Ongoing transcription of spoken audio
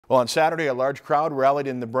Well, on Saturday, a large crowd rallied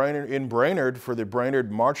in Brainerd for the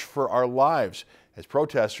Brainerd March for Our Lives as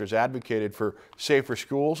protesters advocated for safer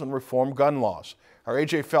schools and reform gun laws. Our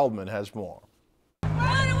A.J. Feldman has more.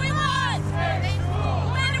 What do we want?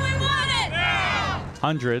 When do we want it? Now!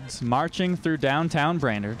 Hundreds marching through downtown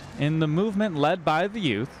Brainerd in the movement led by the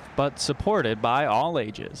youth, but supported by all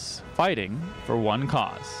ages, fighting for one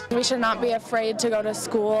cause. We should not be afraid to go to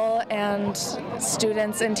school, and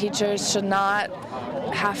students and teachers should not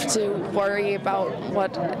have to worry about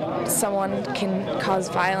what someone can cause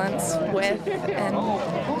violence with,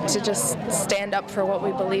 and to just stand up for what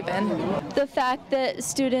we believe in. The fact that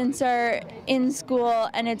students are in school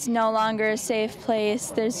and it's no longer a safe place,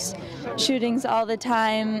 there's shootings all the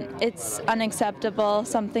time, it's unacceptable,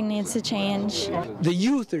 something needs to change. The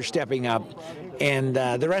youth are stepping up, and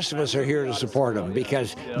the rest of us are here to support them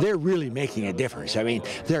because they're really making a difference. I mean,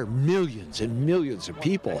 there are millions and millions of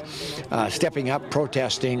people stepping up,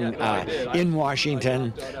 protesting in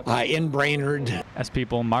Washington, in Brainerd. As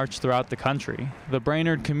people march throughout the country, the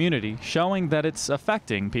Brainerd community showing that it's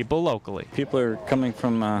affecting people locally. People are coming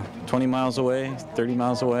from 20 miles away, 30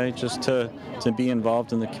 miles away, just to be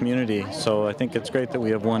involved in the community. So I think it's great that we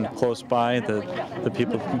have one close by that the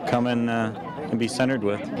people can come in and be centered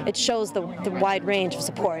with. It shows the wide range of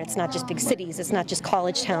support. It's not just big cities, it's not just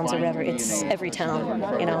college towns or whatever, it's every town,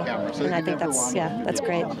 you know, and I think that's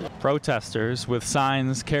great. Protesters with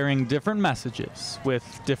signs carrying different messages,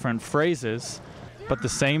 with different phrases, but the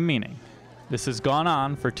same meaning. This has gone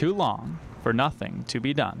on for too long, for nothing to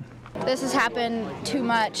be done. This has happened too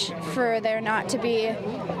much for there not to be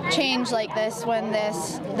change like this when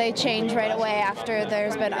they change right away after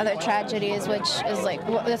there's been other tragedies, which is like,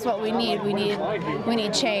 that's what we need. We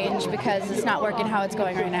need change because it's not working how it's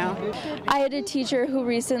going right now. I had a teacher who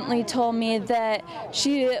recently told me that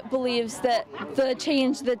she believes that the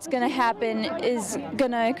change that's going to happen is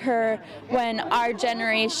going to occur when our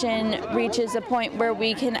generation reaches a point where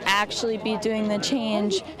we can actually be doing the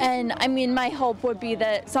change. And I mean, my hope would be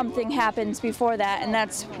that something happens before that, and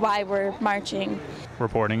that's why we're marching.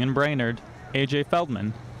 Reporting in Brainerd, A.J.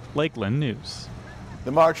 Feldman, Lakeland News.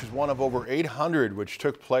 The march is one of over 800 which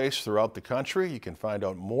took place throughout the country. You can find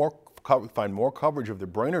more coverage of the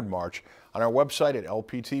Brainerd March on our website at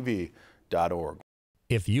lptv.org.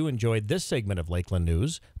 If you enjoyed this segment of Lakeland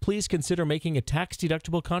News, please consider making a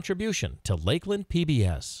tax-deductible contribution to Lakeland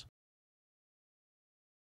PBS.